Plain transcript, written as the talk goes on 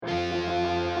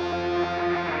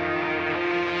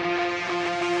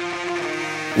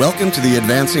Welcome to the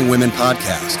Advancing Women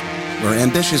Podcast, where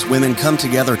ambitious women come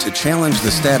together to challenge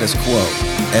the status quo,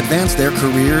 advance their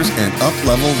careers, and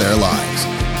up-level their lives.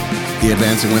 The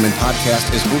Advancing Women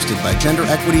Podcast is hosted by gender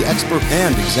equity expert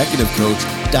and executive coach,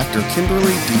 Dr.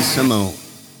 Kimberly D. Simone.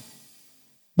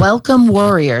 Welcome,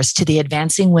 warriors, to the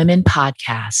Advancing Women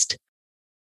Podcast.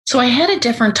 So I had a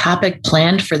different topic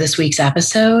planned for this week's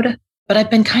episode, but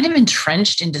I've been kind of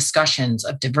entrenched in discussions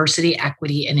of diversity,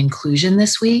 equity, and inclusion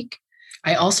this week.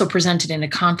 I also presented in a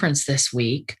conference this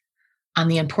week on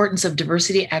the importance of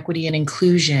diversity, equity, and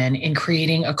inclusion in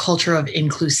creating a culture of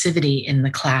inclusivity in the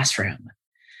classroom.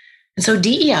 And so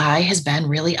DEI has been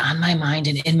really on my mind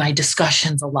and in my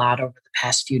discussions a lot over the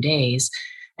past few days.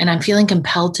 And I'm feeling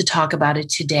compelled to talk about it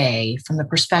today from the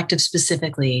perspective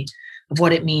specifically of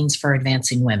what it means for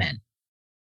advancing women.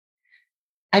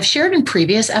 I've shared in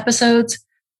previous episodes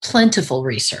plentiful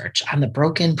research on the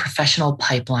broken professional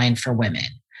pipeline for women,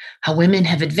 how women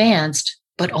have advanced,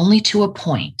 but only to a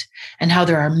point, and how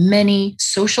there are many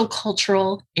social,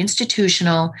 cultural,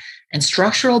 institutional, and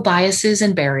structural biases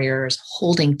and barriers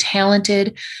holding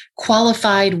talented,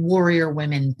 qualified warrior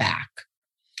women back.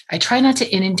 I try not to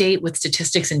inundate with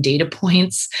statistics and data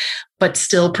points, but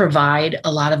still provide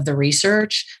a lot of the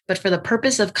research. But for the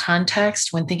purpose of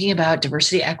context, when thinking about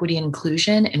diversity, equity, and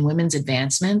inclusion and women's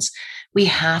advancements, we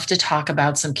have to talk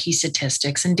about some key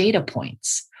statistics and data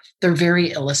points. They're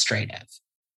very illustrative.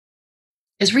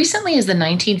 As recently as the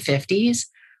 1950s,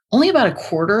 only about a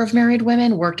quarter of married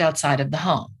women worked outside of the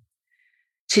home.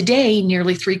 Today,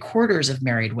 nearly 3/4 of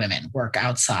married women work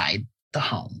outside the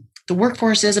home. The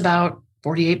workforce is about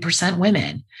 48%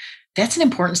 women. That's an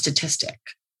important statistic.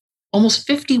 Almost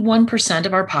 51%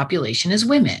 of our population is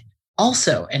women,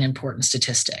 also an important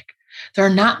statistic. There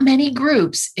are not many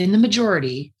groups in the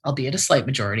majority, albeit a slight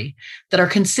majority, that are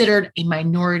considered a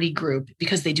minority group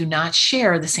because they do not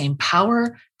share the same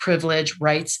power, privilege,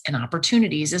 rights, and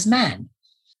opportunities as men.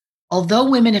 Although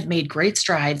women have made great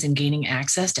strides in gaining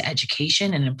access to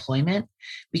education and employment,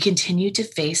 we continue to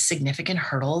face significant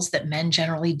hurdles that men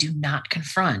generally do not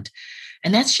confront.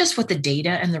 And that's just what the data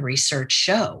and the research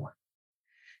show.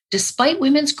 Despite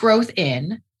women's growth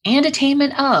in and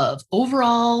attainment of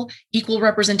overall equal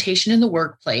representation in the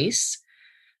workplace,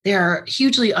 they are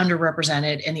hugely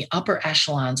underrepresented in the upper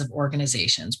echelons of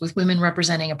organizations, with women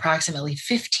representing approximately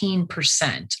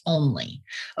 15% only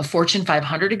of Fortune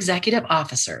 500 executive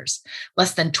officers.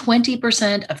 Less than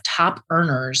 20% of top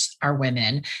earners are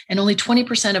women, and only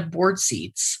 20% of board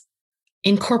seats.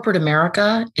 In corporate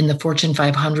America, in the Fortune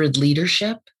 500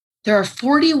 leadership, there are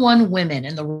 41 women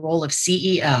in the role of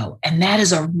CEO, and that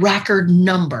is a record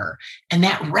number. And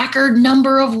that record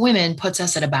number of women puts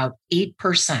us at about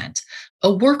 8%.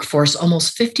 A workforce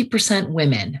almost 50%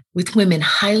 women, with women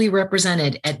highly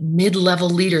represented at mid-level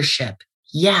leadership,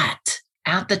 yet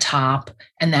at the top,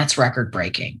 and that's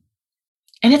record-breaking.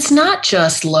 And it's not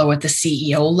just low at the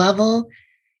CEO level,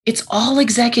 it's all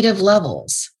executive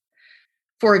levels.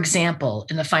 For example,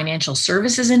 in the financial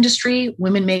services industry,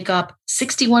 women make up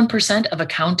 61% of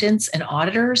accountants and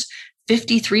auditors,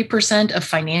 53% of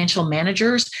financial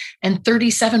managers, and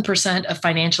 37% of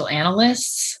financial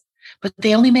analysts, but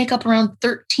they only make up around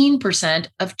 13%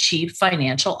 of chief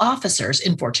financial officers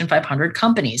in Fortune 500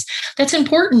 companies. That's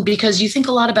important because you think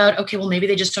a lot about, okay, well, maybe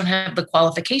they just don't have the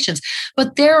qualifications,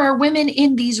 but there are women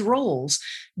in these roles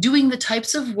doing the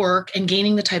types of work and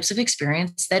gaining the types of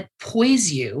experience that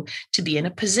poise you to be in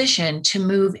a position to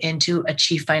move into a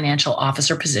chief financial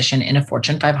officer position in a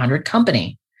Fortune 500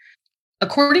 company.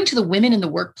 According to the Women in the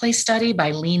Workplace study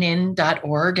by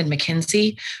leanin.org and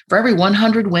McKinsey, for every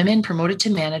 100 women promoted to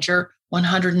manager,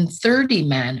 130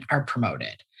 men are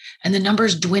promoted. And the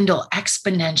numbers dwindle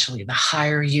exponentially the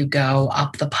higher you go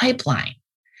up the pipeline.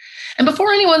 And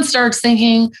before anyone starts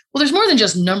thinking, well, there's more than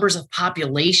just numbers of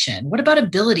population. What about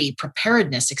ability,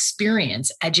 preparedness,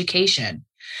 experience, education?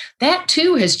 That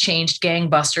too has changed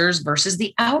gangbusters versus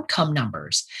the outcome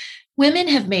numbers. Women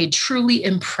have made truly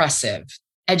impressive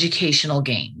educational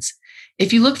gains.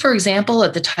 If you look, for example,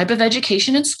 at the type of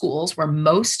education in schools where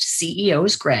most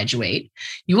CEOs graduate,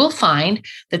 you will find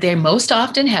that they most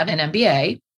often have an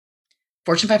MBA.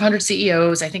 Fortune 500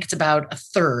 CEOs, I think it's about a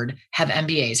third, have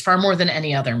MBAs, far more than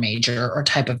any other major or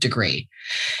type of degree.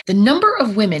 The number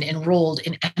of women enrolled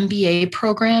in MBA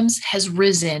programs has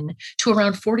risen to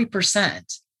around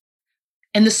 40%.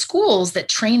 And the schools that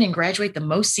train and graduate the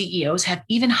most CEOs have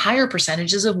even higher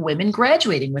percentages of women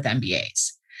graduating with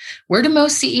MBAs. Where do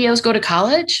most CEOs go to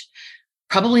college?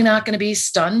 Probably not going to be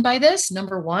stunned by this.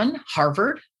 Number one,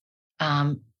 Harvard.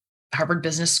 Harvard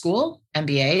Business School,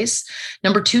 MBAs.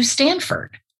 Number two,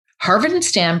 Stanford. Harvard and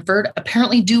Stanford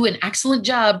apparently do an excellent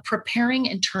job preparing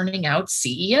and turning out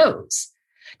CEOs.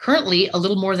 Currently, a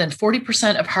little more than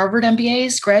 40% of Harvard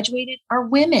MBAs graduated are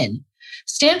women.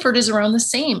 Stanford is around the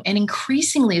same and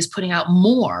increasingly is putting out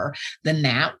more than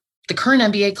that. The current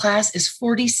MBA class is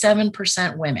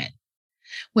 47% women.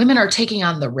 Women are taking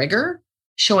on the rigor,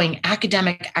 showing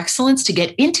academic excellence to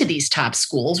get into these top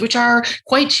schools, which are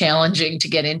quite challenging to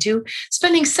get into,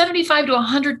 spending $75,000 to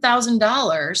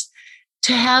 $100,000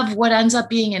 to have what ends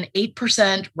up being an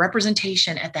 8%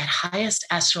 representation at that highest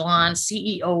echelon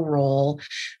CEO role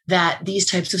that these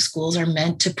types of schools are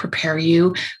meant to prepare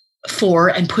you for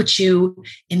and put you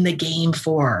in the game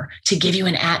for, to give you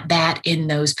an at-bat in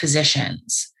those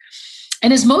positions.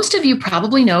 And as most of you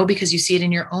probably know, because you see it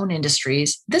in your own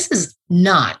industries, this is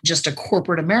not just a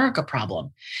corporate America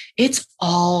problem. It's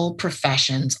all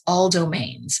professions, all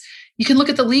domains. You can look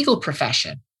at the legal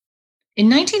profession. In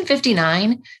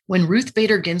 1959, when Ruth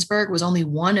Bader Ginsburg was only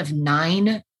one of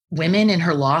 9 women in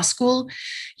her law school,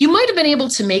 you might have been able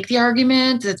to make the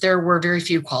argument that there were very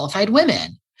few qualified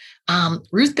women.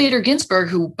 Ruth Bader Ginsburg,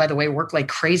 who, by the way, worked like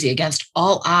crazy against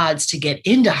all odds to get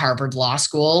into Harvard Law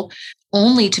School,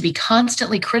 only to be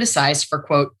constantly criticized for,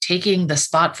 quote, taking the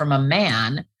spot from a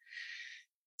man,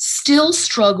 still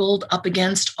struggled up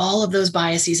against all of those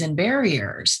biases and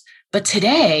barriers. But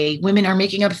today, women are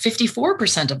making up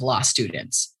 54% of law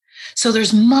students. So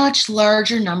there's much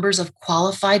larger numbers of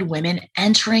qualified women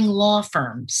entering law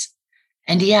firms.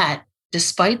 And yet,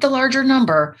 despite the larger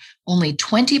number, only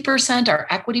 20% are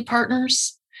equity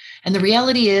partners. And the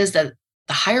reality is that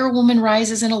the higher a woman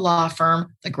rises in a law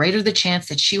firm, the greater the chance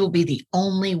that she will be the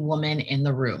only woman in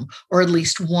the room, or at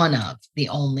least one of the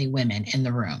only women in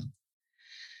the room.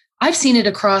 I've seen it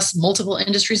across multiple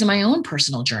industries in my own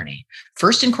personal journey.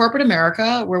 First in corporate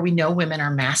America, where we know women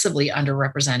are massively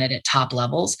underrepresented at top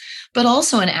levels, but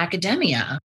also in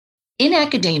academia. In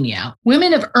academia,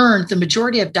 women have earned the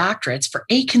majority of doctorates for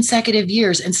 8 consecutive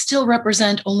years and still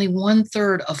represent only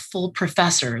 1/3 of full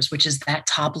professors, which is that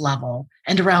top level.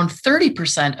 And around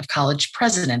 30% of college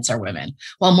presidents are women,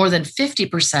 while more than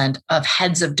 50% of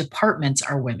heads of departments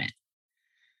are women.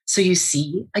 So you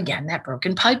see, again, that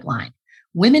broken pipeline.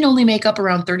 Women only make up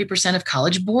around 30% of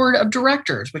college board of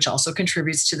directors, which also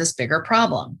contributes to this bigger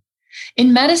problem.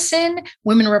 In medicine,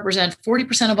 women represent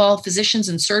 40% of all physicians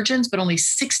and surgeons, but only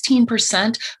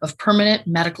 16% of permanent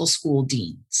medical school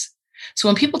deans. So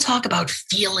when people talk about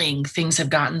feeling things have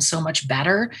gotten so much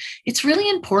better, it's really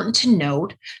important to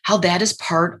note how that is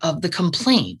part of the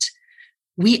complaint.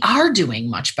 We are doing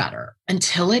much better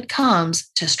until it comes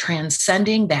to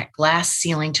transcending that glass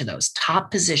ceiling to those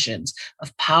top positions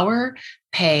of power,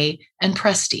 pay, and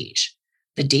prestige.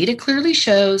 The data clearly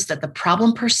shows that the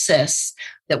problem persists,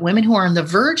 that women who are on the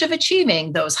verge of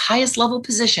achieving those highest level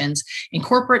positions in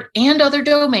corporate and other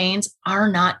domains are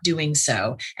not doing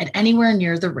so at anywhere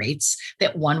near the rates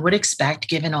that one would expect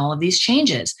given all of these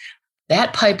changes.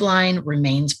 That pipeline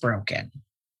remains broken.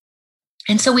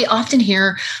 And so we often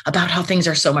hear about how things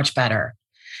are so much better.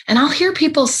 And I'll hear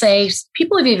people say,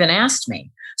 people have even asked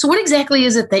me, so what exactly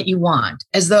is it that you want?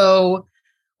 As though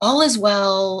all is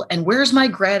well, and where's my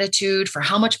gratitude for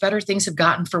how much better things have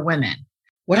gotten for women?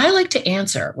 What I like to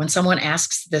answer when someone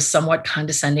asks this somewhat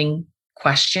condescending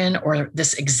question or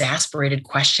this exasperated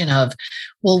question of,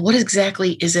 well, what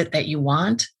exactly is it that you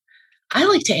want? I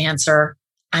like to answer,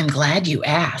 I'm glad you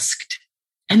asked.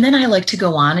 And then I like to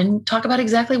go on and talk about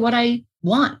exactly what I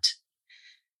want.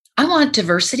 I want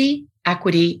diversity,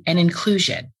 equity, and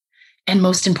inclusion. And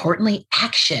most importantly,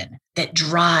 action that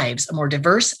drives a more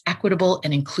diverse, equitable,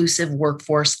 and inclusive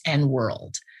workforce and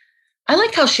world. I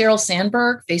like how Sheryl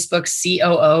Sandberg, Facebook's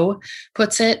COO,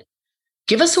 puts it,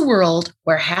 give us a world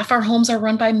where half our homes are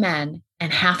run by men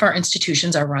and half our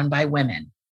institutions are run by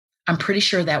women. I'm pretty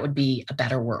sure that would be a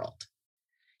better world.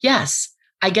 Yes,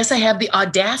 I guess I have the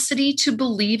audacity to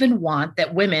believe and want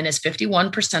that women, as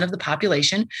 51% of the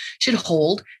population, should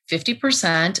hold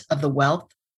 50% of the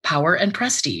wealth, power, and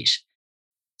prestige.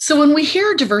 So when we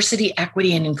hear diversity,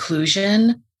 equity, and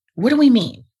inclusion, what do we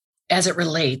mean as it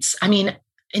relates? I mean,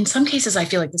 in some cases, I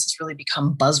feel like this has really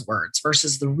become buzzwords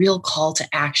versus the real call to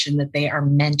action that they are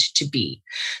meant to be.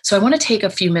 So I want to take a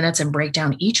few minutes and break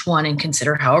down each one and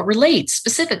consider how it relates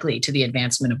specifically to the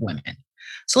advancement of women.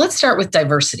 So let's start with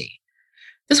diversity.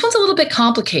 This one's a little bit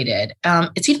complicated.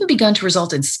 It's even begun to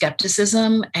result in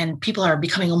skepticism, and people are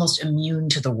becoming almost immune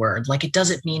to the word, like it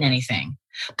doesn't mean anything.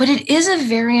 But it is a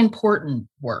very important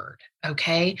word,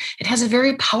 okay? It has a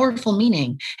very powerful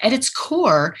meaning. At its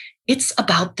core, it's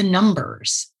about the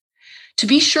numbers. To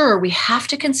be sure, we have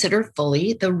to consider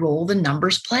fully the role the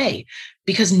numbers play,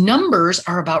 because numbers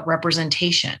are about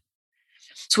representation.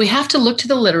 So we have to look to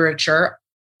the literature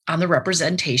on the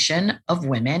representation of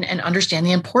women and understand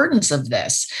the importance of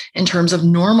this in terms of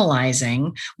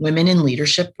normalizing women in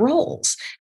leadership roles.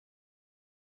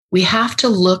 We have to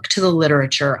look to the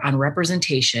literature on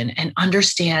representation and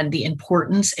understand the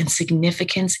importance and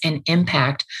significance and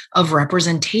impact of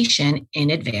representation in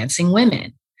advancing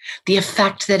women, the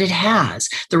effect that it has,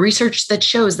 the research that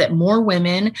shows that more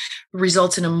women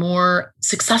results in a more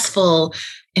successful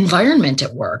environment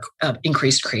at work,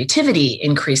 increased creativity,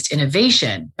 increased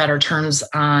innovation, better terms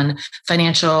on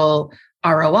financial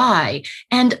ROI.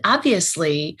 And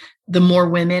obviously, the more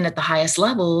women at the highest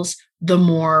levels, the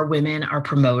more women are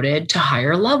promoted to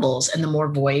higher levels and the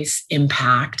more voice,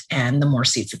 impact, and the more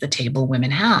seats at the table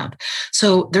women have.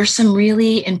 So there's some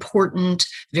really important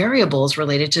variables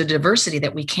related to diversity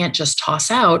that we can't just toss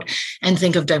out and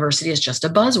think of diversity as just a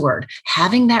buzzword.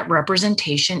 Having that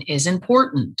representation is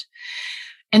important.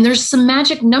 And there's some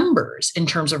magic numbers in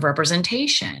terms of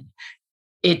representation.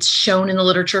 It's shown in the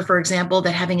literature, for example,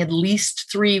 that having at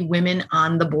least 3 women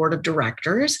on the board of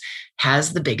directors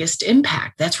has the biggest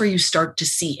impact. That's where you start to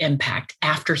see impact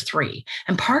after 3.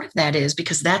 And part of that is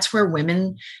because that's where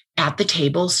women at the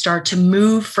table start to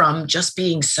move from just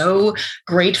being so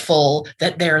grateful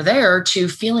that they're there to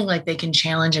feeling like they can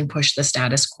challenge and push the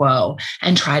status quo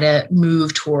and try to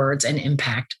move towards and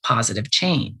impact positive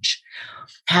change.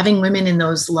 Having women in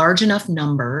those large enough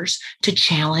numbers to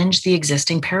challenge the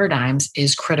existing paradigms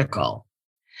is critical.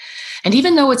 And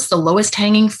even though it's the lowest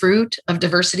hanging fruit of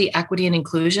diversity, equity, and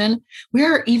inclusion,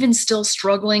 we're even still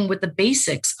struggling with the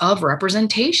basics of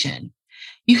representation.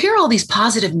 You hear all these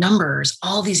positive numbers,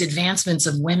 all these advancements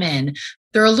of women.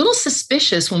 They're a little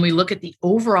suspicious when we look at the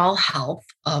overall health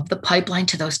of the pipeline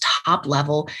to those top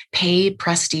level paid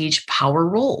prestige power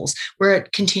roles, where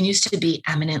it continues to be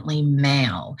eminently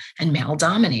male and male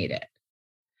dominated.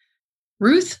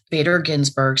 Ruth Bader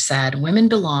Ginsburg said, "Women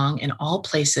belong in all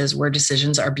places where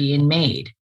decisions are being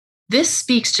made." This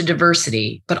speaks to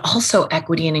diversity, but also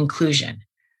equity and inclusion.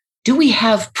 Do we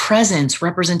have presence,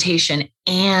 representation,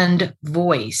 and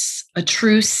voice, a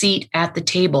true seat at the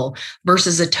table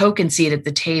versus a token seat at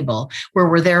the table where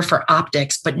we're there for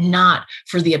optics, but not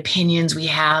for the opinions we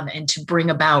have and to bring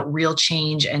about real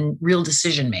change and real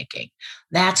decision making?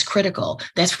 That's critical.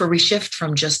 That's where we shift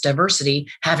from just diversity,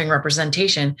 having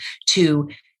representation, to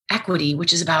equity,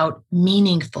 which is about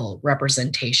meaningful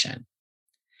representation.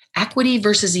 Equity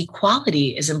versus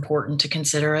equality is important to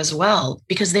consider as well,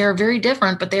 because they are very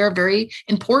different, but they are very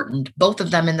important, both of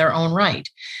them in their own right.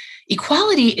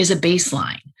 Equality is a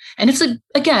baseline, and it's,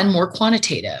 again, more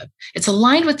quantitative. It's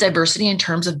aligned with diversity in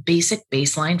terms of basic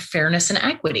baseline fairness and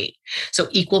equity. So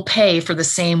equal pay for the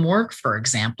same work, for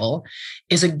example,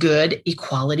 is a good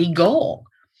equality goal,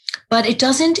 but it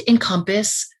doesn't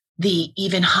encompass the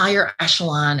even higher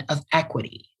echelon of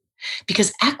equity.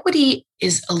 Because equity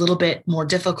is a little bit more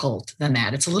difficult than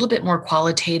that. It's a little bit more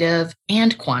qualitative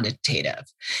and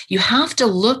quantitative. You have to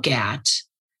look at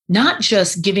not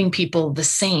just giving people the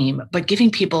same, but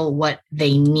giving people what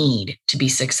they need to be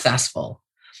successful.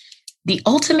 The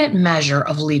ultimate measure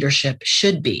of leadership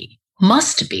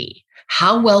must be,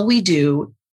 how well we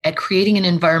do at creating an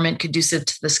environment conducive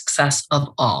to the success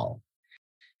of all.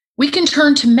 We can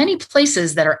turn to many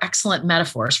places that are excellent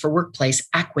metaphors for workplace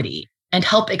equity and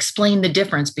help explain the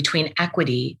difference between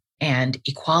equity and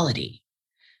equality.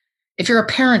 If you're a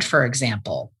parent, for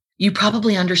example, you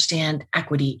probably understand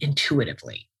equity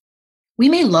intuitively. We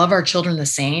may love our children the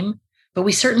same, but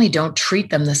we certainly don't treat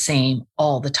them the same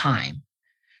all the time.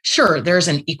 Sure, there's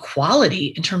an equality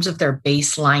in terms of their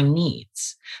baseline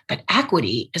needs, but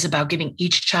equity is about giving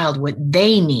each child what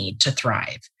they need to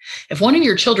thrive. If one of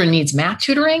your children needs math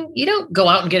tutoring, you don't go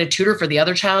out and get a tutor for the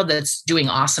other child that's doing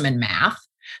awesome in math,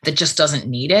 that just doesn't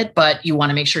need it, but you want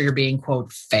to make sure you're being,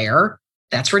 quote, fair.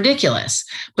 That's ridiculous.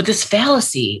 But this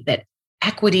fallacy that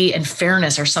equity and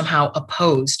fairness are somehow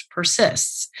opposed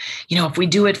persists. If we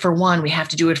do it for one, we have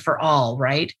to do it for all,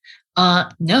 right?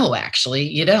 No, actually,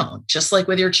 you don't. Just like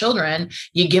with your children,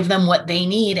 you give them what they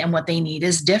need, and what they need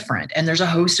is different. And there's a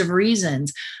host of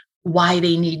reasons why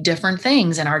they need different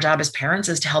things. And our job as parents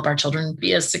is to help our children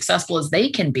be as successful as they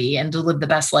can be and to live the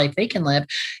best life they can live.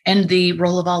 And the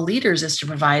role of all leaders is to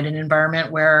provide an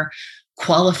environment where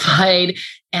qualified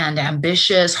and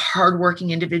ambitious,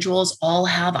 hardworking individuals all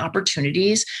have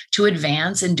opportunities to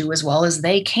advance and do as well as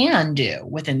they can do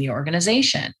within the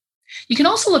organization. You can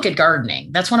also look at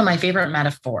gardening. That's one of my favorite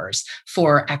metaphors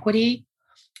for equity.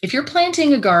 If you're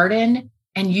planting a garden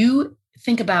and you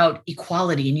think about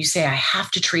equality and you say, I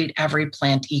have to treat every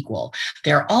plant equal.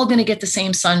 They're all going to get the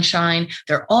same sunshine.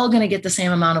 They're all going to get the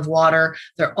same amount of water.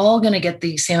 They're all going to get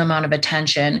the same amount of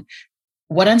attention.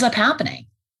 What ends up happening?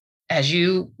 as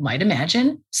you might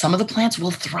imagine, some of the plants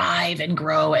will thrive and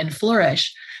grow and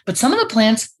flourish, but some of the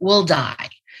plants will die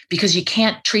because you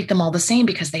can't treat them all the same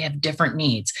because they have different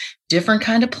needs. Different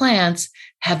kind of plants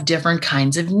have different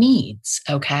kinds of needs,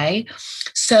 okay?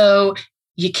 So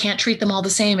you can't treat them all the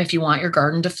same if you want your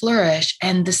garden to flourish.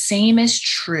 And the same is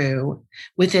true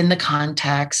within the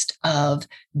context of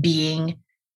being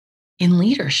in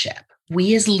leadership.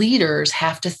 We as leaders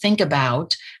have to think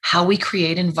about how we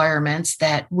create environments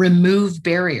that remove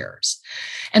barriers.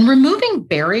 And removing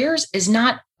barriers is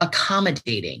not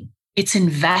accommodating. It's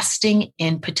investing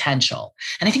in potential.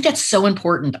 And I think that's so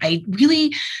important. I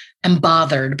really am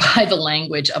bothered by the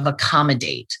language of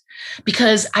accommodate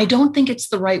because I don't think it's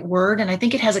the right word. And I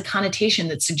think it has a connotation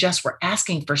that suggests we're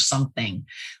asking for something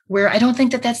where I don't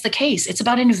think that that's the case. It's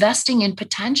about investing in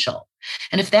potential.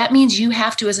 And if that means you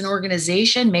have to, as an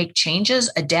organization, make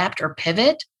changes, adapt, or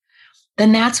pivot,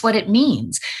 then that's what it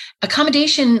means.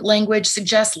 Accommodation language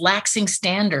suggests laxing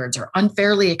standards or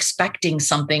unfairly expecting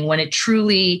something when it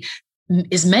truly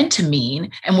is meant to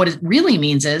mean, and what it really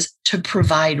means is to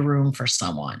provide room for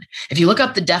someone. If you look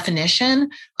up the definition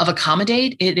of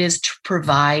accommodate, it is to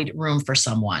provide room for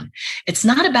someone. It's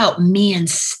not about me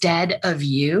instead of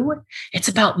you. It's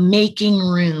about making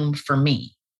room for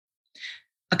me.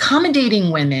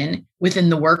 Accommodating women within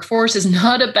the workforce is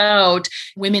not about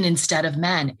women instead of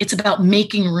men. It's about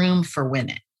making room for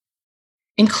women.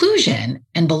 Inclusion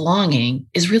and belonging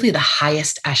is really the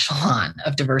highest echelon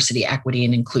of diversity, equity,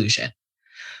 and inclusion.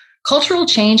 Cultural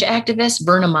change activist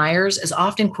Verna Myers is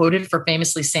often quoted for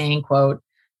famously saying, quote,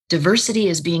 "Diversity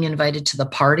is being invited to the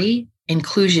party,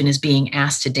 inclusion is being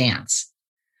asked to dance."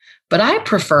 But I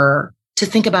prefer to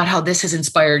think about how this has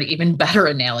inspired even better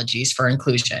analogies for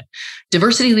inclusion.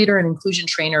 Diversity leader and inclusion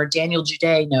trainer Daniel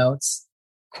Jude notes,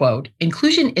 quote,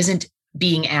 "Inclusion isn't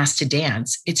being asked to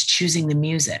dance, it's choosing the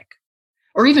music."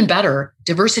 Or even better,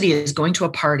 diversity is going to a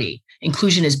party.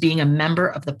 Inclusion is being a member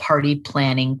of the party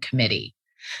planning committee.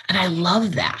 And I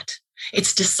love that.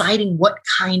 It's deciding what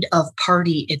kind of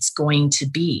party it's going to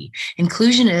be.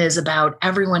 Inclusion is about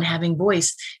everyone having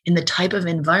voice in the type of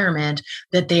environment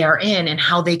that they are in and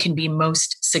how they can be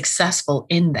most successful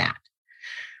in that.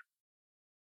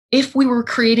 If we were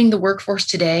creating the workforce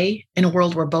today in a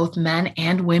world where both men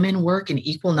and women work in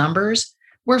equal numbers,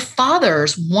 where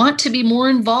fathers want to be more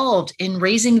involved in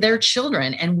raising their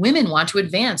children and women want to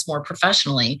advance more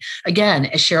professionally, again,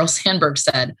 as Sheryl Sandberg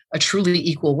said, a truly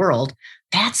equal world,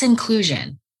 that's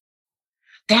inclusion.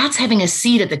 That's having a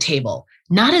seat at the table,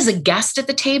 not as a guest at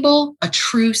the table, a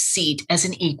true seat as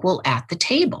an equal at the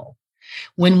table.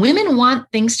 When women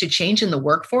want things to change in the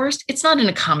workforce, it's not an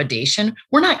accommodation.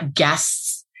 We're not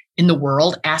guests in the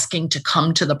world asking to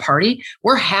come to the party.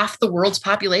 We're half the world's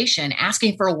population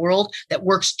asking for a world that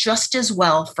works just as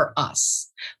well for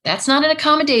us. That's not an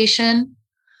accommodation.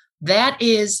 That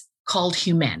is called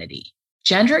humanity.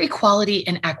 Gender equality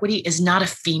and equity is not a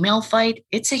female fight.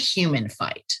 It's a human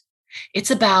fight.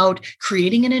 It's about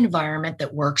creating an environment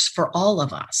that works for all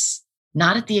of us,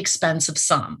 not at the expense of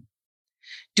some.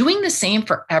 Doing the same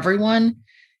for everyone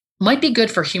might be good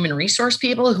for human resource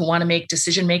people who want to make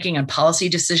decision-making and policy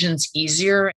decisions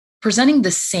easier. Presenting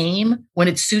the same when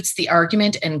it suits the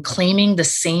argument and claiming the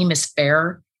same is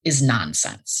fair is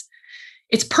nonsense.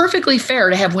 It's perfectly fair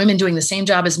to have women doing the same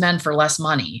job as men for less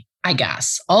money, I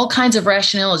guess. All kinds of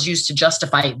rationale is used to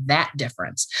justify that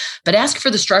difference. But ask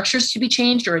for the structures to be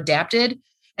changed or adapted,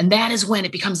 and that is when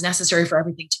it becomes necessary for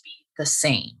everything to be the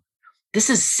same. This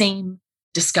is same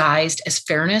disguised as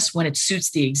fairness when it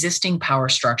suits the existing power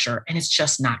structure, and it's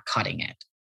just not cutting it.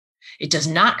 It does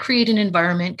not create an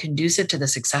environment conducive to the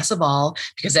success of all,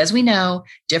 because as we know,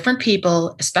 different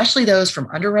people, especially those from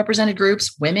underrepresented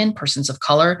groups, women, persons of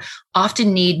color,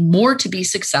 often need more to be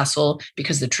successful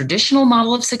because the traditional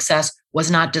model of success was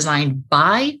not designed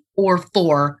by or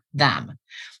for them.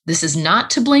 This is not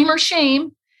to blame or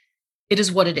shame. It is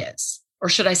what it is. Or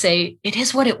should I say, it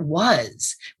is what it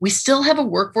was. We still have a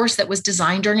workforce that was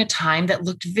designed during a time that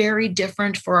looked very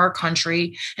different for our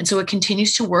country. And so it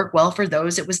continues to work well for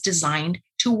those it was designed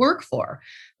to work for.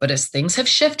 But as things have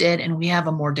shifted and we have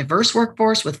a more diverse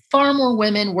workforce with far more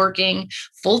women working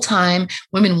full-time,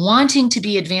 women wanting to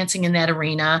be advancing in that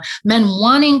arena, men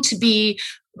wanting to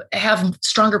have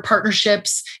stronger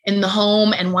partnerships in the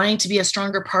home and wanting to be a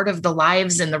stronger part of the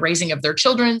lives and the raising of their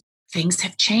children, things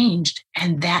have changed,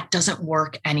 and that doesn't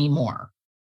work anymore.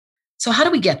 So how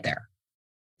do we get there?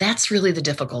 That's really the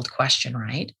difficult question,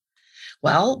 right?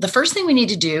 Well, the first thing we need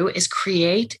to do is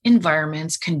create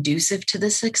environments conducive to the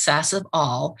success of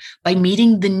all by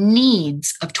meeting the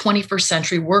needs of 21st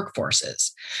century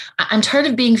workforces. I'm tired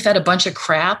of being fed a bunch of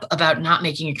crap about not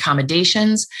making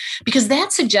accommodations because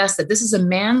that suggests that this is a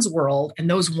man's world and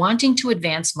those wanting to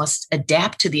advance must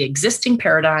adapt to the existing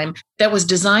paradigm that was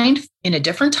designed in a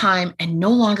different time and no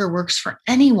longer works for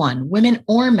anyone, women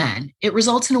or men. It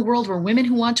results in a world where women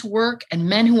who want to work and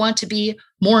men who want to be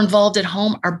more involved at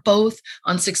home are both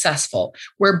unsuccessful,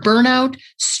 where burnout,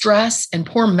 stress, and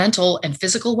poor mental and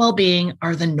physical well-being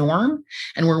are the norm,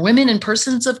 and where women and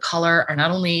persons of color are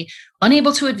not only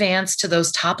unable to advance to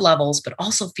those top levels, but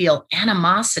also feel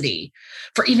animosity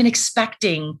for even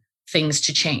expecting things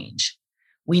to change.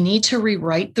 We need to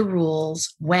rewrite the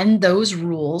rules when those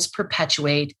rules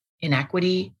perpetuate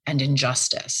inequity and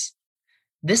injustice.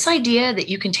 This idea that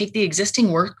you can take the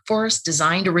existing workforce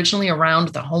designed originally around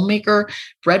the homemaker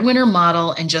breadwinner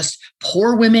model and just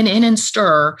pour women in and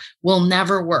stir will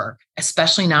never work,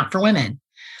 especially not for women.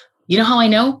 You know how I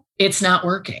know? It's not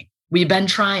working. We've been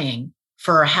trying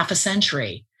for half a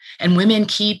century, and women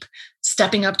keep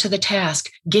stepping up to the task,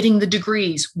 getting the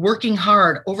degrees, working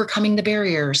hard, overcoming the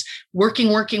barriers, working.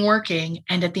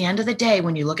 And at the end of the day,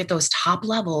 when you look at those top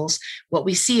levels, what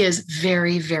we see is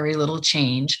very, very little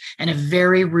change and a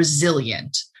very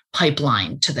resilient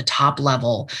pipeline to the top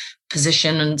level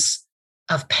positions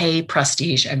of pay,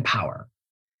 prestige, and power.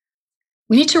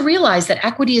 We need to realize that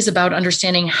equity is about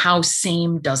understanding how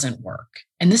same doesn't work.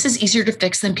 And this is easier to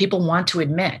fix than people want to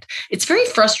admit. It's very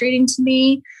frustrating to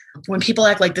me when people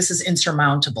act like this is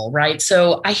insurmountable, right?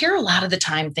 So I hear a lot of the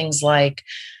time things like,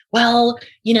 well,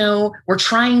 we're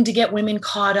trying to get women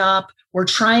caught up. We're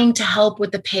trying to help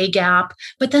with the pay gap.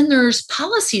 But then there's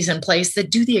policies in place that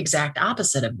do the exact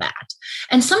opposite of that.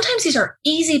 And sometimes these are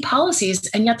easy policies,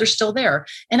 and yet they're still there.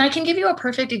 And I can give you a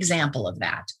perfect example of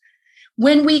that.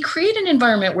 When we create an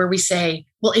environment where we say,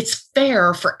 well, it's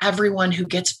fair for everyone who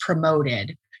gets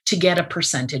promoted to get a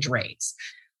percentage raise.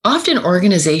 Often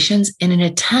organizations, in an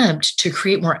attempt to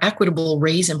create more equitable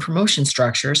raise and promotion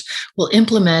structures, will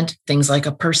implement things like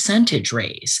a percentage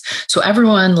raise. So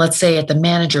everyone, let's say at the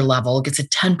manager level, gets a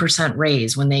 10%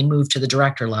 raise when they move to the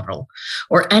director level,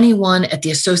 or anyone at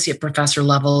the associate professor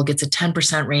level gets a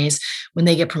 10% raise when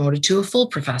they get promoted to a full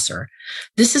professor.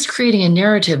 This is creating a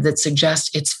narrative that suggests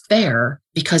it's fair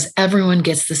because everyone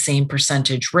gets the same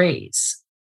percentage raise.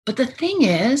 But the thing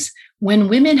is, when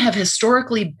women have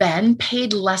historically been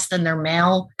paid less than their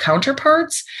male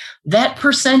counterparts, that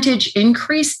percentage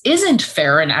increase isn't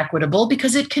fair and equitable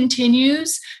because it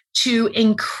continues to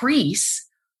increase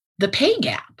the pay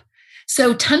gap.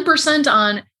 So 10%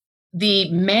 on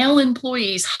the male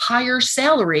employee's higher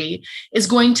salary is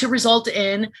going to result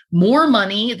in more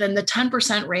money than the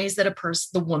 10% raise that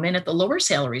the woman at the lower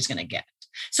salary is going to get.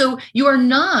 So you are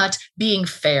not being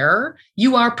fair.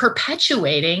 You are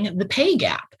perpetuating the pay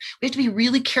gap. We have to be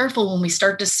really careful when we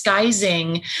start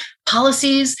disguising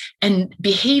policies and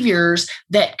behaviors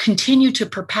that continue to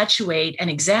perpetuate and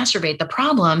exacerbate the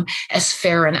problem as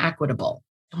fair and equitable.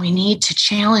 And we need to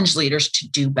challenge leaders to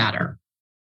do better.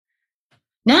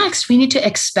 Next, we need to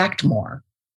expect more.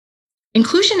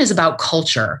 Inclusion is about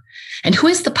culture, and who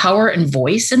has the power and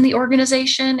voice in the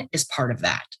organization is part of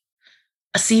that.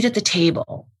 A seat at the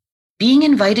table. Being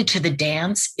invited to the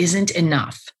dance isn't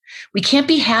enough. We can't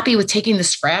be happy with taking the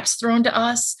scraps thrown to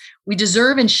us. We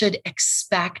deserve and should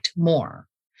expect more.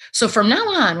 So from now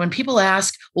on, when people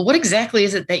ask, well, what exactly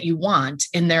is it that you want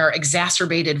in their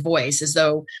exacerbated voice, as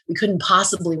though we couldn't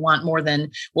possibly want more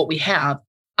than what we have,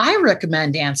 I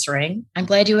recommend answering, I'm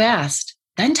glad you asked.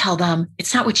 Then tell them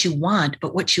it's not what you want,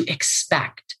 but what you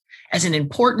expect as an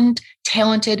important,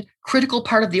 talented, critical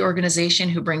part of the organization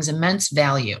who brings immense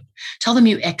value. Tell them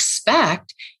you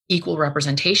expect equal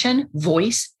representation,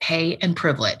 voice, pay, and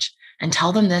privilege, and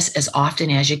tell them this as often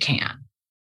as you can.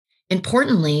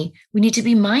 Importantly, we need to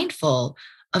be mindful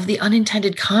of the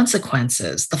unintended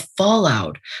consequences, the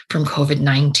fallout from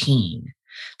COVID-19.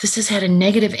 This has had a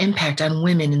negative impact on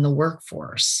women in the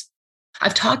workforce.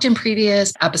 I've talked in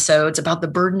previous episodes about the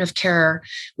burden of care,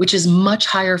 which is much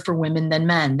higher for women than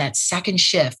men, that second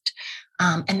shift.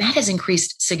 And that has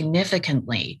increased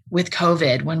significantly with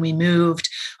COVID when we moved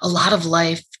a lot of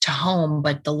life to home,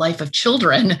 but the life of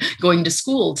children going to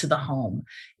school to the home.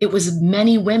 It was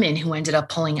many women who ended up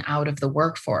pulling out of the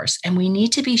workforce. And we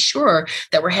need to be sure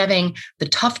that we're having the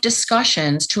tough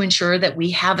discussions to ensure that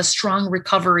we have a strong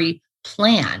recovery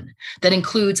plan that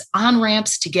includes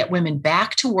on-ramps to get women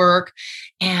back to work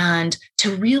and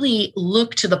to really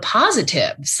look to the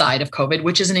positive side of COVID,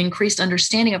 which is an increased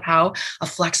understanding of how a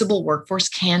flexible workforce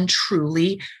can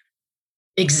truly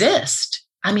exist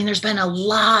I mean, there's been a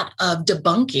lot of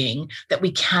debunking that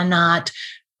we cannot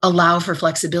allow for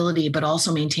flexibility, but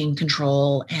also maintain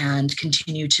control and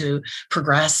continue to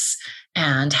progress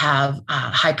and have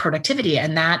high productivity.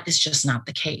 And that is just not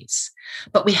the case.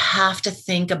 But we have to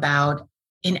think about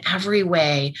in every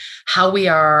way how we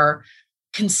are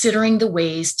considering the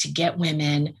ways to get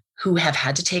women who have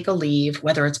had to take a leave,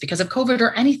 whether it's because of COVID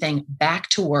or anything, back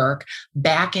to work,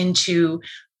 back into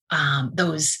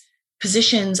those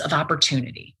positions of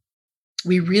opportunity.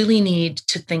 We really need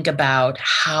to think about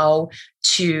how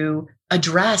to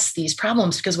address these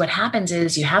problems, because what happens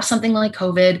is you have something like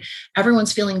COVID,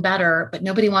 everyone's feeling better, but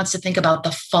nobody wants to think about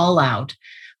the fallout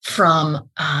from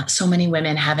so many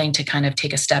women having to kind of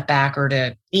take a step back or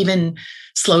to even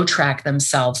slow track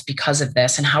themselves because of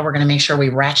this, and how we're going to make sure we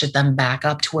ratchet them back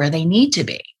up to where they need to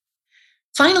be.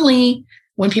 Finally,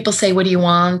 when people say, what do you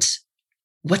want?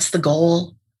 What's the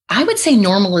goal? I would say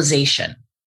normalization.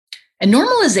 And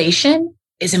normalization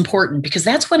is important because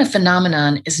that's when a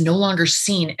phenomenon is no longer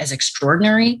seen as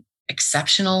extraordinary,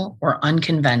 exceptional, or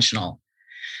unconventional.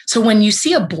 So when you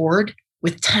see a board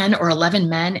with 10 or 11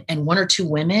 men and 1 or 2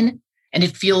 women, and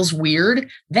it feels weird,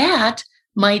 that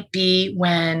might be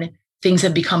when things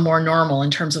have become more normal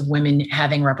in terms of women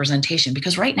having representation.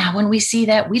 Because right now, when we see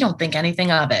that, we don't think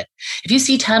anything of it. If you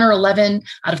see 10 or 11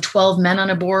 out of 12 men on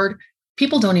a board,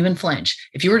 people don't even flinch.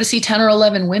 If you were to see 10 or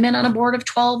 11 women on a board of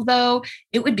 12, though,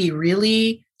 it would be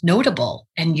really notable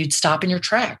and you'd stop in your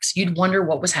tracks. You'd wonder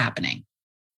what was happening.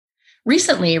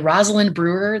 Recently, Rosalind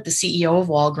Brewer, the CEO of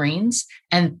Walgreens,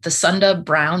 and Thasunda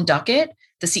Brown Duckett,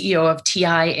 the CEO of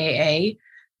TIAA,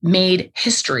 made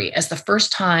history as the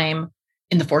first time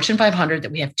in the Fortune 500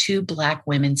 that we have 2 Black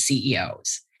women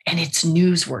CEOs. And it's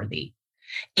newsworthy.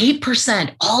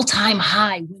 8% all-time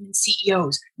high women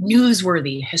CEOs,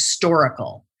 newsworthy,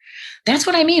 historical. That's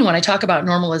what I mean when I talk about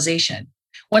normalization.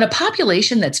 When a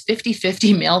population that's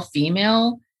 50-50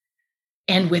 male-female,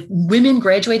 and with women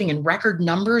graduating in record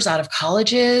numbers out of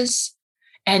colleges,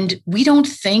 and we don't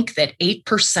think that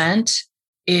 8%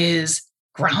 is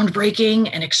groundbreaking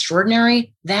and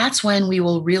extraordinary, that's when we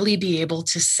will really be able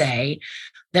to say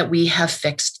that we have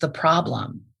fixed the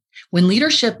problem. When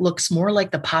leadership looks more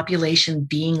like the population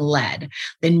being led,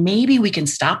 then maybe we can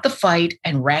stop the fight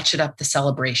and ratchet up the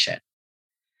celebration.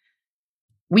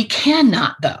 We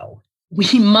cannot, though.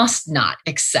 We must not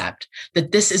accept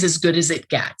that this is as good as it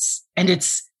gets and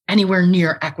it's anywhere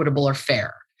near equitable or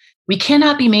fair. We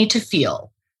cannot be made to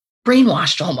feel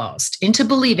brainwashed almost into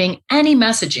believing any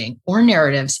messaging or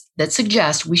narratives that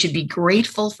suggest we should be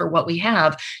grateful for what we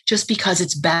have just because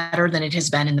it's better than it has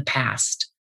been in the past.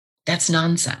 That's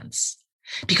nonsense,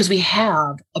 because we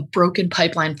have a broken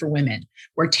pipeline for women.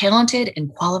 We're talented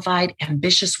and qualified,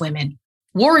 ambitious women,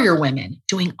 warrior women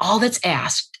doing all that's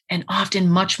asked and often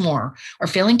much more, are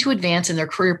failing to advance in their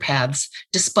career paths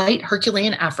despite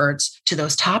Herculean efforts to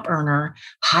those top earner,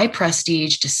 high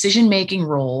prestige, decision-making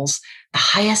roles, the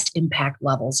highest impact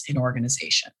levels in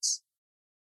organizations.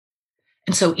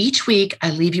 And so each week I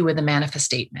leave you with a manifest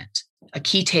statement, a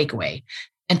key takeaway.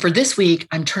 And for this week,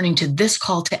 I'm turning to this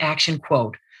call to action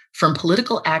quote from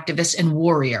political activist and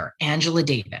warrior, Angela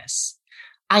Davis.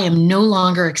 I am no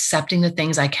longer accepting the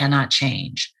things I cannot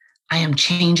change. I am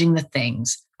changing the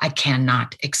things I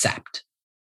cannot accept.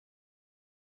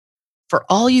 For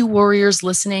all you warriors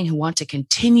listening who want to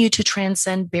continue to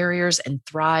transcend barriers and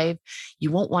thrive,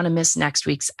 you won't want to miss next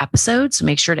week's episode, so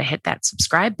make sure to hit that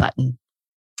subscribe button.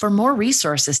 For more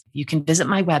resources, you can visit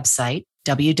my website,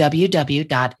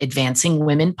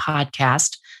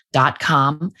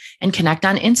 www.advancingwomenpodcast.com, and connect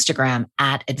on Instagram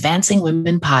at Advancing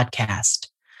Women Podcast.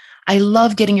 I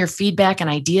love getting your feedback and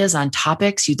ideas on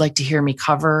topics you'd like to hear me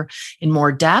cover in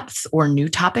more depth or new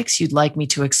topics you'd like me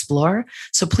to explore.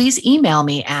 So please email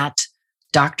me at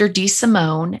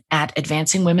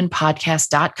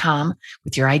drdsimone@advancingwomenpodcast.com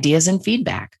with your ideas and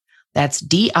feedback. That's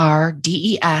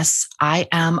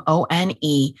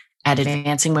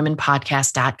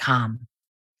DRDESIMONE@advancingwomenpodcast.com.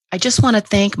 I just want to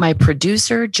thank my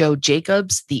producer, Joe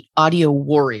Jacobs, the audio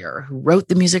warrior who wrote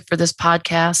the music for this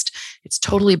podcast. It's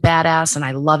totally badass and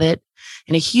I love it.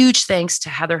 And a huge thanks to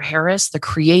Heather Harris, the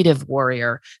creative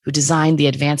warrior who designed the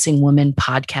Advancing Women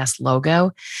podcast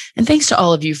logo. And thanks to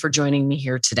all of you for joining me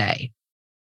here today.